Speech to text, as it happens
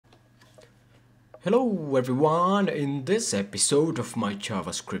Hello everyone, in this episode of my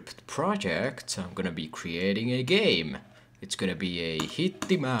JavaScript project I'm gonna be creating a game. It's gonna be a hit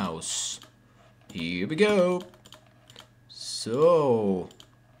the mouse. Here we go. So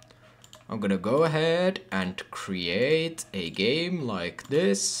I'm gonna go ahead and create a game like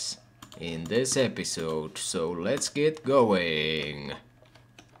this in this episode. So let's get going.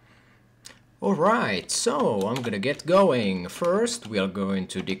 Alright, so I'm gonna get going. First we are going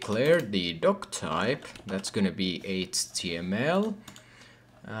to declare the doc type. That's gonna be HTML.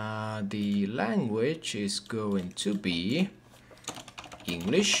 The language is going to be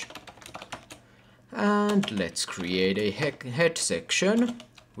English. And let's create a head section.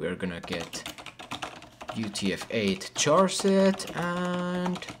 We're gonna get UTF-8 charset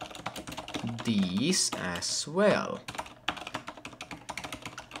and these as well.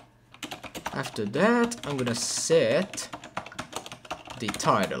 After that, I'm gonna set the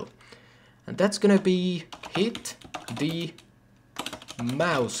title, and that's gonna be Hit the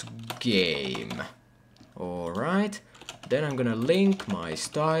Mouse Game. Alright, then I'm gonna link my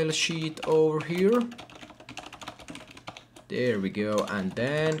style sheet over here. There we go, and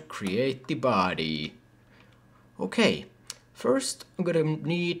then create the body. Okay, first I'm gonna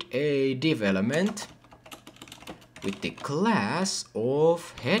need a div element with the class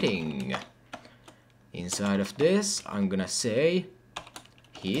of heading. Inside of this, I'm gonna say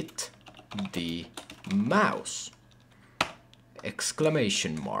hit the mouse!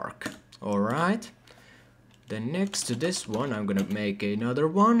 Exclamation mark. Alright. Then next to this one, I'm gonna make another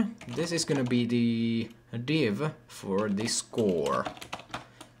one. This is gonna be the div for the score.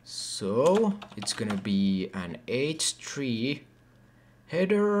 So it's gonna be an h3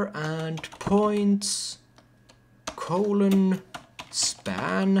 header and points colon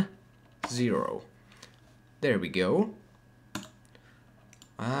span 0. There we go.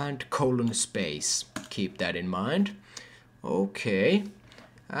 And colon space. Keep that in mind. Okay.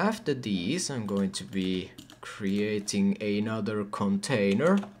 After these, I'm going to be creating another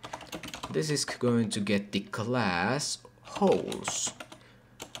container. This is going to get the class holes.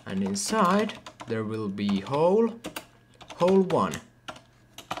 And inside, there will be hole 1.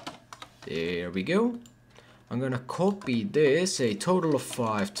 There we go. I'm gonna copy this a total of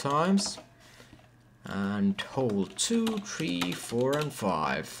 5 times. And hole 2, 3, 4, and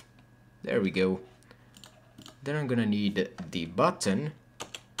 5. There we go. Then I'm gonna need the button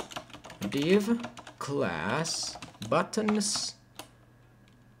div class buttons.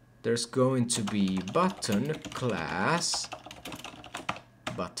 There's going to be button class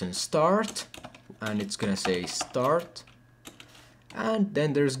button start, and it's gonna say start. And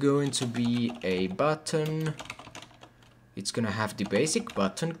then there's going to be a button. It's gonna have the basic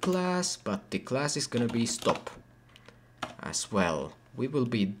button class, but the class is gonna be stop as well. We will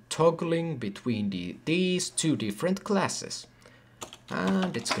be toggling between these two different classes.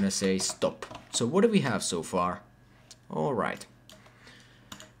 And it's gonna say stop. So what do we have so far? Alright.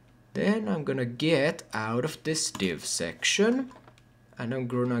 Then I'm gonna get out of this div section. And I'm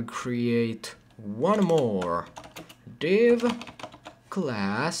gonna create one more div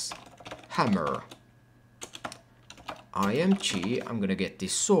class hammer. img, I'm gonna get the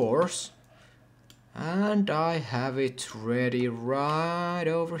source, and I have it ready right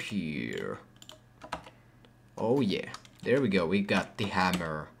over here. Oh yeah, there we go, we got the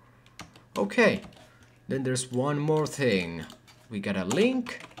hammer. Okay, then there's one more thing. We gotta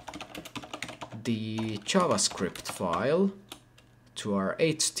link the JavaScript file to our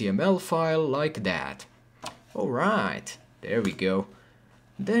HTML file like that. Alright, there we go.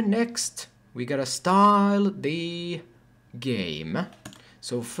 Then next, we gotta style the game.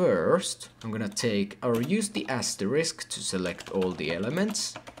 So first I'm gonna take or use the asterisk to select all the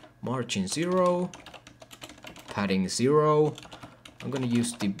elements, margin 0, padding 0. I'm gonna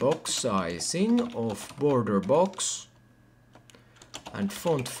use the box sizing of border box, and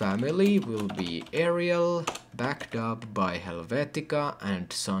font family will be Arial, backed up by Helvetica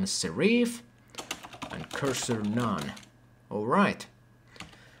and sans serif, and cursor none. Alright.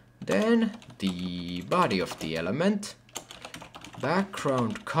 Then the body of the element.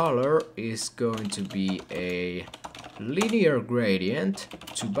 Background color is going to be a linear gradient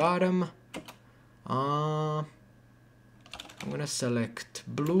to bottom. I'm gonna select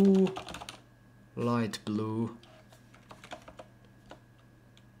blue, light blue.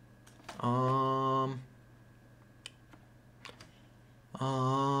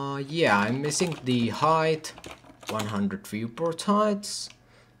 Yeah, I'm missing the height, 100 viewport heights.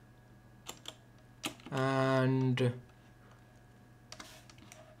 And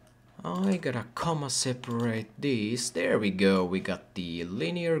I gotta comma separate these. There we go. We got the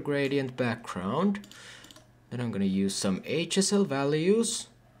linear gradient background. Then I'm gonna use some HSL values.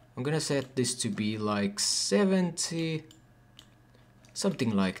 I'm gonna set this to be like 70.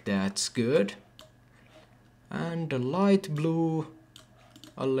 Something like that's good. And a light blue.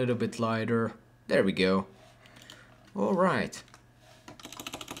 A little bit lighter. There we go. Alright.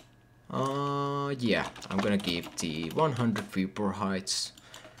 Yeah, I'm gonna keep the 100 viewport heights.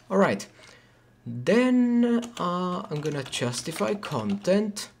 Alright. Then I'm gonna justify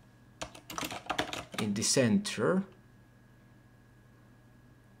content in the center.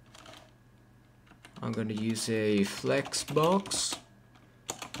 I'm gonna use a flex box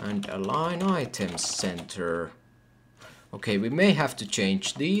and align items center. Okay, we may have to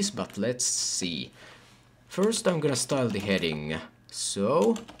change these, but let's see. First I'm gonna style the heading.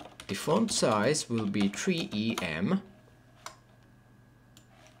 So the font size will be 3EM.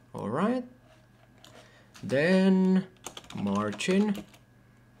 Alright. Then margin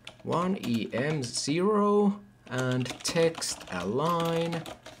 1EM0 and text align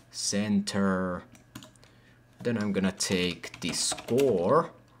center. Then I'm gonna take the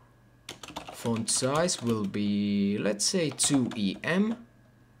score. Font size will be, let's say, 2EM.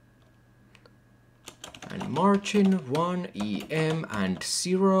 And margin 1EM and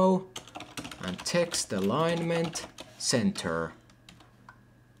 0. And text alignment center.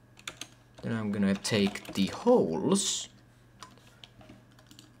 Then I'm gonna take the holes.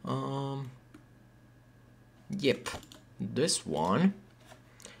 Yep, this one.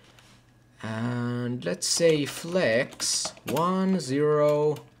 And let's say flex 1,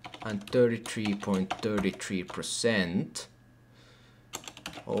 0 and 33.33%.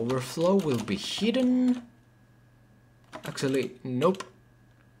 Overflow will be hidden. Actually, nope.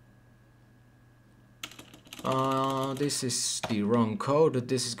 This is the wrong code.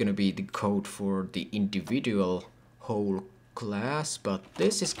 This is gonna be the code for the individual whole class, but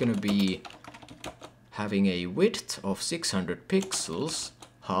this is gonna be having a width of 600 pixels.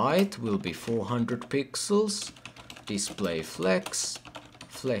 Height will be 400 pixels. Display flex.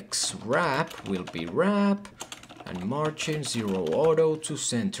 Flex wrap will be wrap. And margin 0 auto to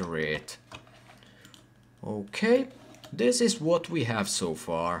center it. Okay, this is what we have so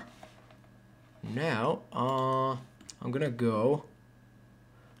far. Now, I'm gonna go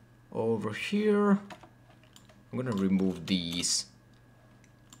over here. I'm gonna remove these.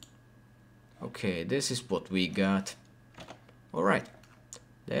 Okay, this is what we got. Alright,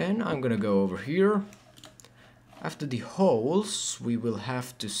 then I'm gonna go over here. After the holes, we will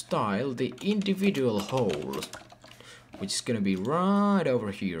have to style the individual holes, which is gonna be right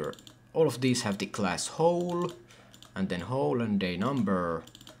over here. All of these have the class hole and a number,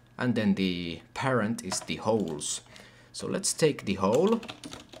 and then the parent is the holes. So let's take the hole.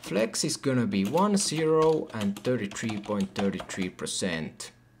 Flex is gonna be 1, 0 and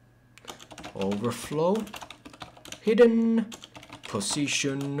 33.33%. Overflow, hidden,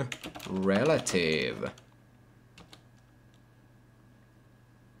 position, relative.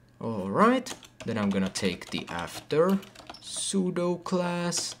 Alright, then I'm gonna take the after pseudo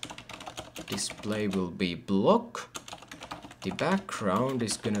class. Display will be block. The background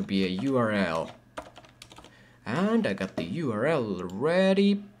is gonna be a URL. And I got the URL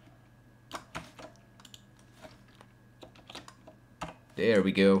ready. There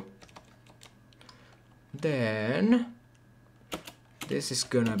we go. Then this is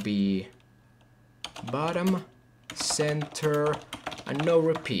gonna be bottom, center, and no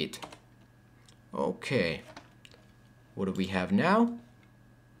repeat. Okay. What do we have now?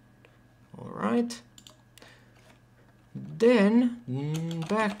 Alright. Then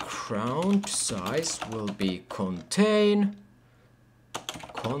background size will be contain.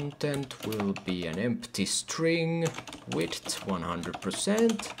 Content will be an empty string. Width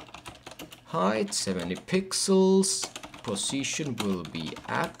 100%. Height 70 pixels. Position will be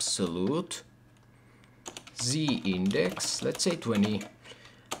absolute. Z index, let's say 20.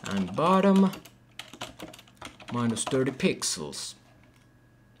 And bottom minus 30 pixels.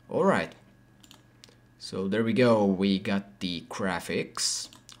 Alright. So there we go, we got the graphics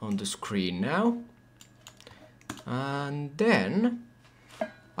on the screen now. And then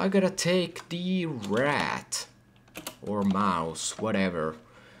I gotta take the rat or mouse, whatever.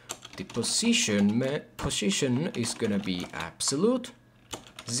 The position is gonna be absolute.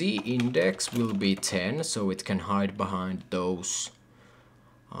 Z index will be 10, so it can hide behind those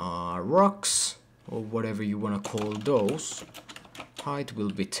rocks or whatever you wanna call those. Height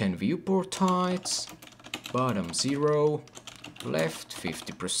will be 10 viewport heights. Bottom 0, left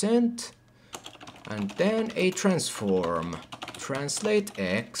 50%, and then a transform. Translate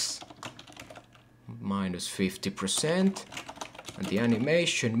X minus 50%. And the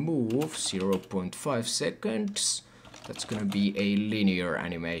animation move 0.5 seconds. That's gonna be a linear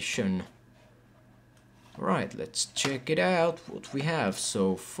animation. Right, let's check it out, what we have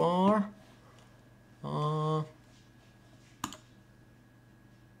so far.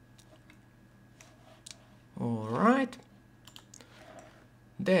 Alright.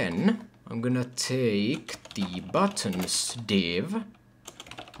 Then I'm gonna take the buttons div,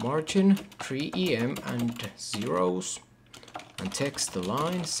 margin 3em and zeros, and text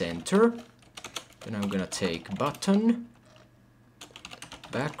align center. Then I'm gonna take button,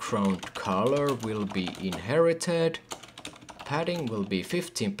 background color will be inherited, padding will be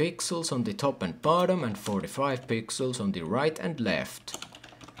 15 pixels on the top and bottom and 45 pixels on the right and left.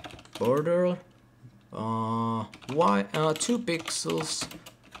 Border 2 pixels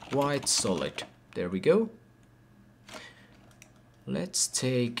white solid. There we go. Let's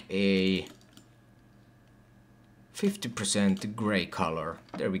take a 50% gray color.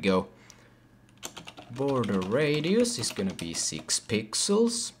 There we go. Border radius is gonna be 6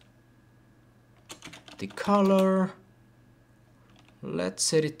 pixels. The color, let's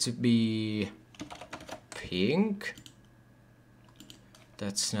set it to be pink.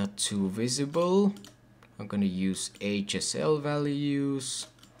 That's not too visible. I'm gonna use HSL values.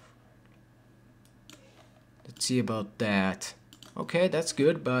 Let's see about that. Okay, that's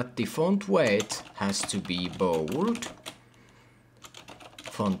good, but the font weight has to be bold.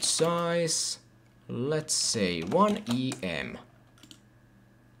 Font size, let's say 1em.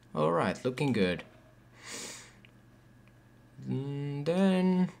 Alright, looking good.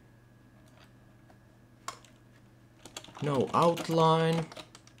 Then no outline.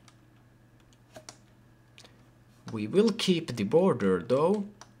 We will keep the border though,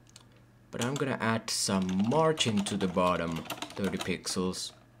 but I'm gonna add some margin to the bottom, 30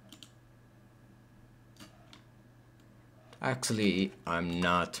 pixels. Actually, I'm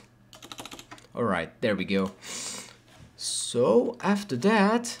not. Alright, there we go. So after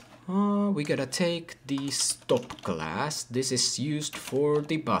that, we gotta take the stop class. This is used for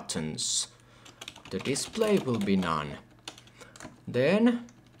the buttons. The display will be none. Then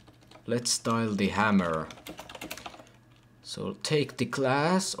let's style the hammer. So take the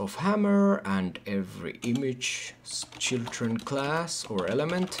class of hammer and every image children class or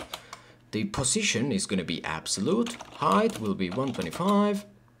element. The position is gonna be absolute. Height will be 125.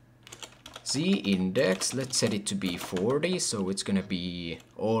 Z index, let's set it to be 40, so it's gonna be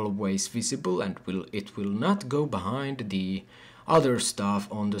always visible and it will not go behind the other stuff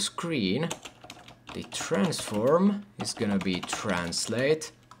on the screen. The transform is gonna be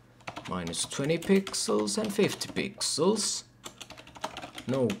translate, minus 20 pixels and 50 pixels.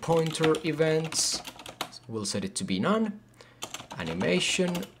 No pointer events, we'll set it to be none.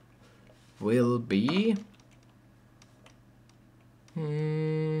 Animation will be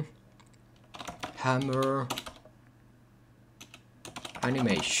hammer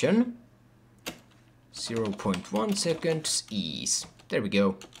animation 0.1 seconds ease. There we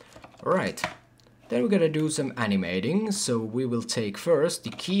go. Alright, then we're gonna do some animating. So we will take first the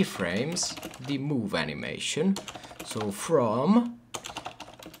keyframes, the move animation. So from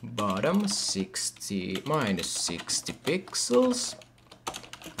bottom 60 minus 60 pixels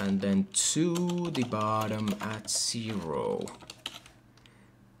and then to the bottom at 0.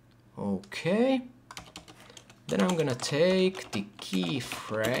 Okay, then I'm gonna take the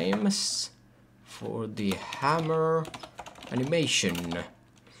keyframes for the hammer animation.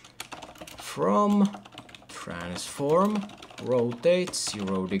 From transform, rotate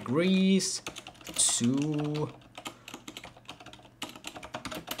 0 degrees to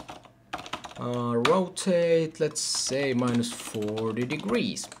rotate, let's say minus 40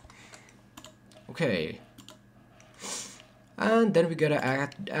 degrees. Okay. And then we gotta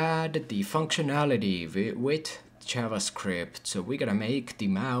add the functionality with JavaScript. So we gotta make the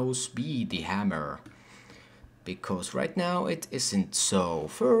mouse be the hammer, because right now it isn't so.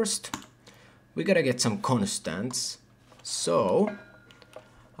 First, we gotta get some constants. So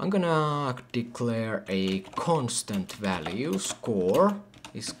I'm gonna declare a constant value. Score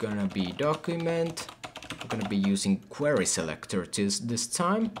is gonna be document. I'm gonna be using query selector this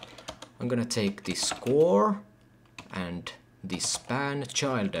time. I'm gonna take the score and the span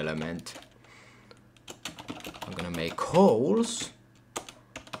child element. I'm gonna make holes.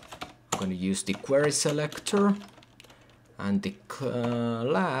 I'm gonna use the query selector, and the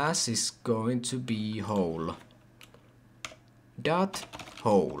class is going to be hole. Dot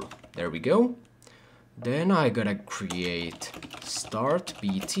hole. There we go. Then I gotta create start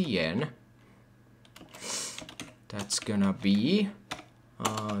btn. That's gonna be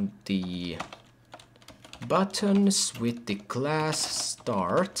the buttons with the class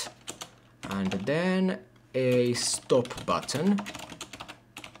start, and then a stop button.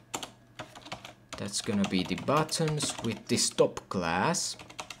 That's gonna be the buttons with the stop class.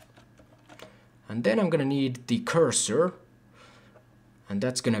 And then I'm gonna need the cursor, and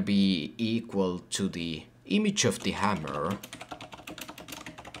that's gonna be equal to the image of the hammer.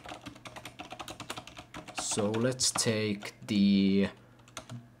 So let's take the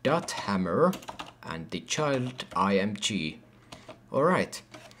dot hammer and the child img. Alright.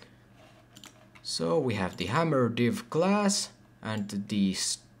 So we have the hammer div class, and the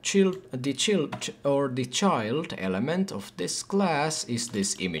child element of this class is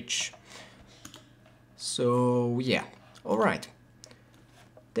this image. So yeah, alright.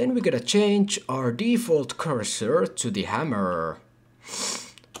 Then we gotta change our default cursor to the hammer.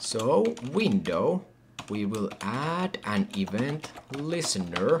 So window, we will add an event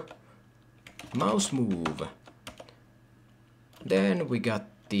listener, mouse move. Then we got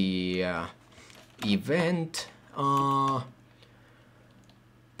the event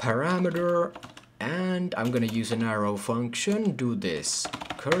parameter, and I'm gonna use an arrow function. Do this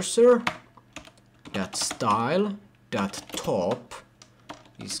cursor dot style dot top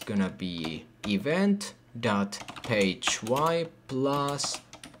is gonna be event dot page y plus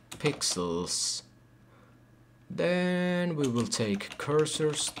pixels. Then we will take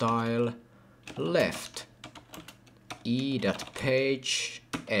cursor style left e dot page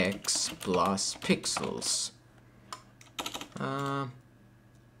x plus pixels.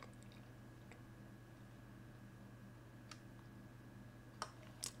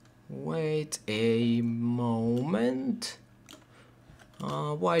 Wait a moment.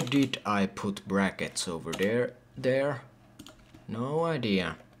 Why did I put brackets over there? No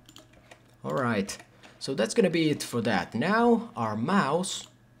idea. Alright, so that's gonna be it for that. Now our mouse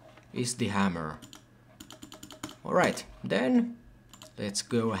is the hammer. Alright, then let's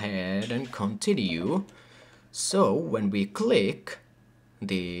go ahead and continue. So when we click,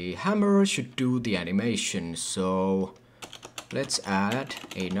 the hammer should do the animation. So let's add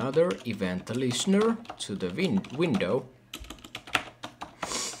another event listener to the window.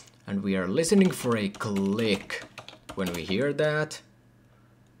 And we are listening for a click. When we hear that,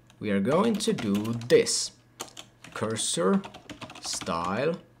 we are going to do this. Cursor,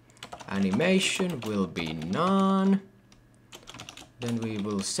 style, animation will be none. Then we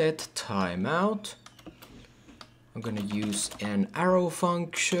will set timeout. I'm gonna use an arrow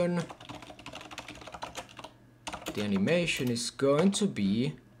function. The animation is going to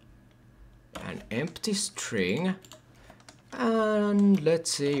be an empty string, and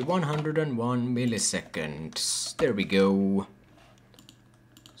let's say 101 milliseconds. There we go.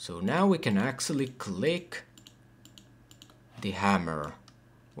 So now we can actually click the hammer.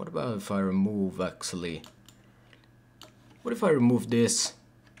 What about if I remove actually? What if I remove this?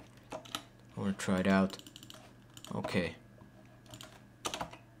 I want to try it out. Okay.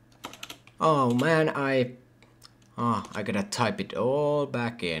 Oh man, I gotta type it all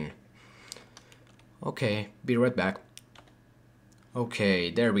back in. Okay, be right back.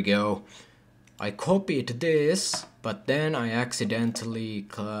 Okay, there we go. I copied this, but then I accidentally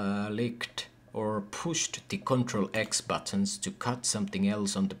clicked or pushed the Ctrl X buttons to cut something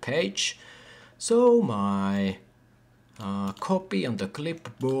else on the page. So my copy on the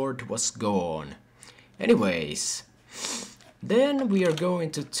clipboard was gone. Anyways, then we are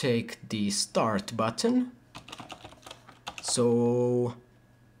going to take the start button. So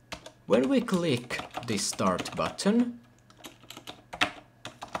when we click the start button,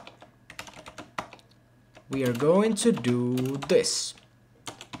 we are going to do this.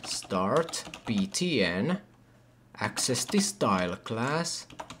 Start btn, access the style class,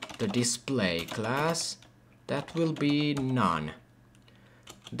 the display class, that will be none.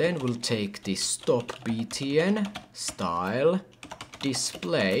 Then we'll take the stop btn, style,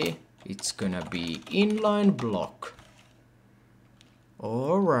 display, it's gonna be inline block.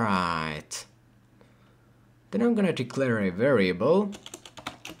 Alright. Then I'm gonna declare a variable,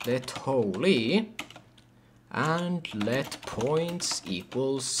 let holy, and let points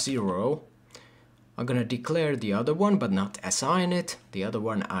equals 0. I'm gonna declare the other one but not assign it. The other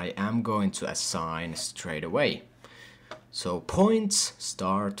one I am going to assign straight away. So points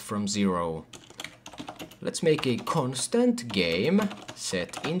start from 0. Let's make a constant game,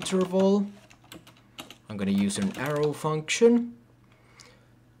 set interval. I'm gonna use an arrow function.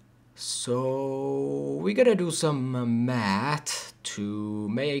 So we gotta do some math to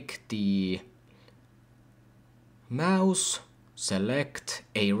make the mouse select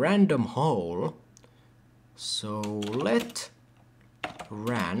a random hole. So let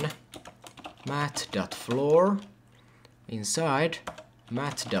ran math.floor inside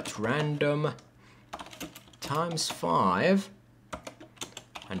math.random times 5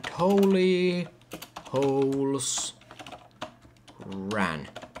 and holy holes ran.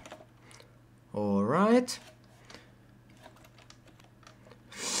 Alright.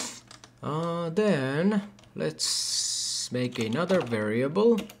 Then let's make another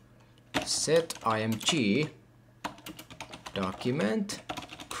variable, set img document,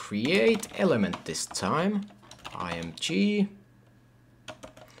 create element this time, img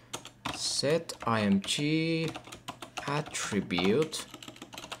set img attribute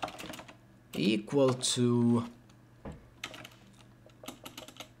equal to,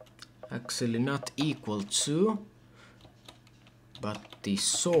 actually not equal to, but the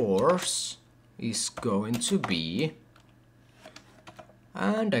source is going to be,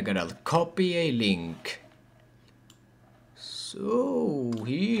 and I gotta copy a link. So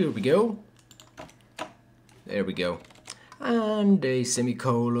here we go. There we go. And a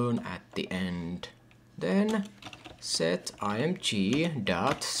semicolon at the end. Then set img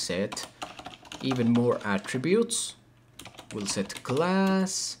dot set even more attributes. We'll set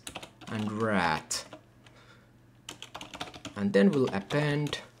class and rat. And then we'll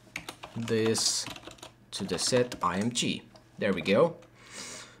append this to the set img. There we go.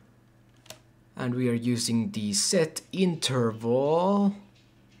 And we are using the set interval.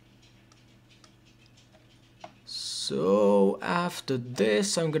 So after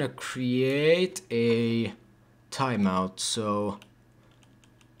this I'm gonna create a timeout. So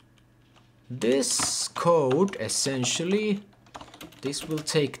this code essentially, this will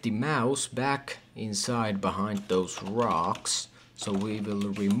take the mouse back inside behind those rocks. So we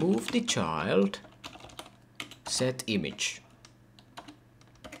will remove the child, set image.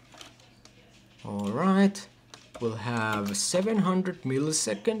 Alright, we'll have 700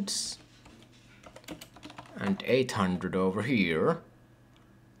 milliseconds and 800 over here.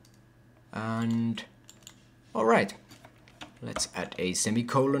 And alright, let's add a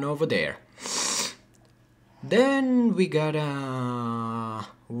semicolon over there. Then we gotta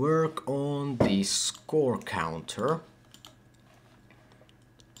work on the score counter.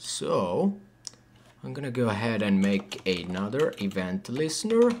 So I'm gonna go ahead and make another event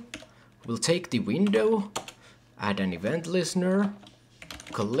listener. We'll take the window, add an event listener,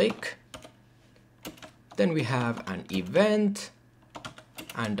 click. Then we have an event,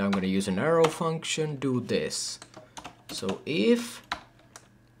 and I'm gonna use an arrow function, do this. So if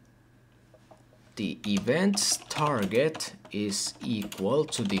the event's target is equal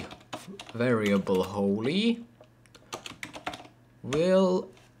to the variable holy, we'll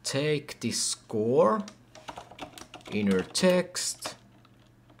take the score, inner text,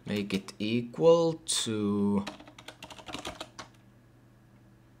 make it equal to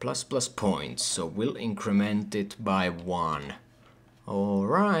plus points, so we'll increment it by 1.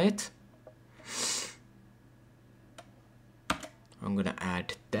 Alright. I'm gonna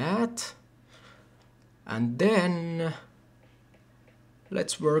add that. And then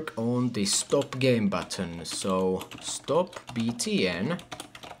let's work on the stop game button. So stop btn,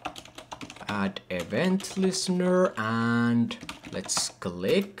 add event listener, and let's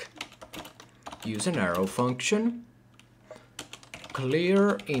click, use an arrow function,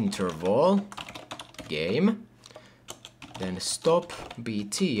 clear interval game, then stop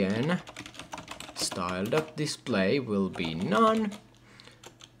btn, style.display will be none,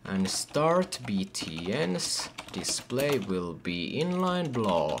 and start btn's display will be inline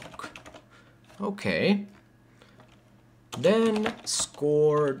block. Okay. Then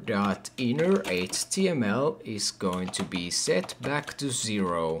score.inner.html is going to be set back to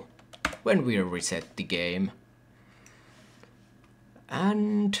 0 when we reset the game.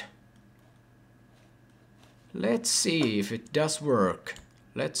 And let's see if it does work.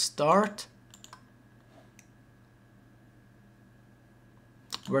 Let's start.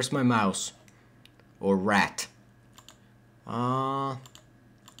 Where's my mouse? Or rat?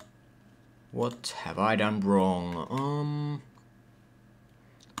 What have I done wrong?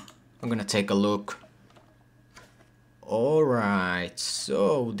 I'm gonna take a look. Alright,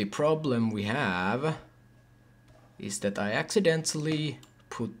 so the problem we have is that I accidentally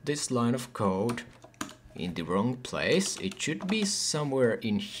put this line of code in the wrong place. It should be somewhere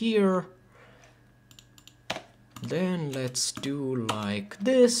in here. Then let's do like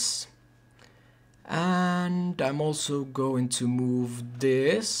this. And I'm also going to move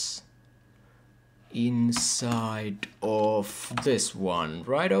this inside of this one,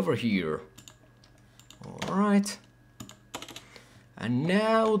 right over here. Alright. And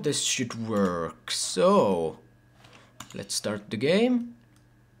now this should work. So let's start the game.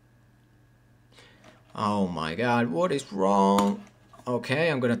 Oh my god, what is wrong? Okay,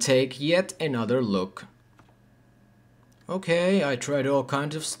 I'm gonna take yet another look. Okay, I tried all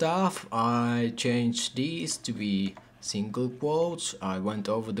kinds of stuff. I changed these to be single quotes. I went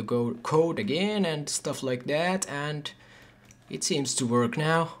over the code again and stuff like that, and it seems to work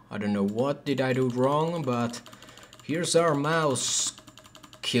now. I don't know what did I do wrong, but here's our mouse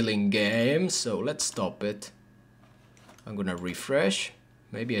killing game, so let's stop it. I'm gonna refresh.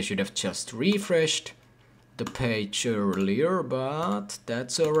 Maybe I should have just refreshed the page earlier, but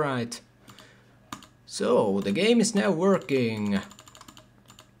that's alright. So, the game is now working.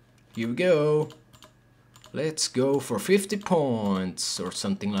 Here we go. Let's go for 50 points or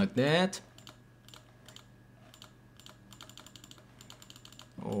something like that.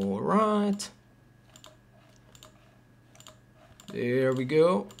 Alright. There we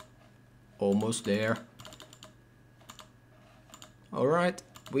go. Almost there. Alright,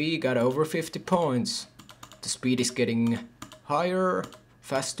 we got over 50 points. The speed is getting higher,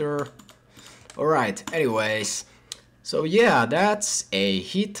 faster. Alright, anyways. So yeah, that's a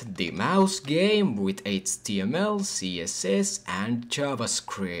hit the mouse game with HTML, CSS and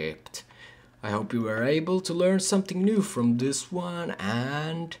JavaScript. I hope you were able to learn something new from this one,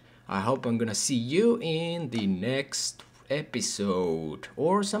 and I hope I'm gonna see you in the next episode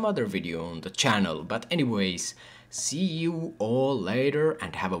or some other video on the channel. But anyways, see you all later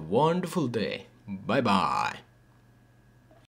and have a wonderful day. Bye bye.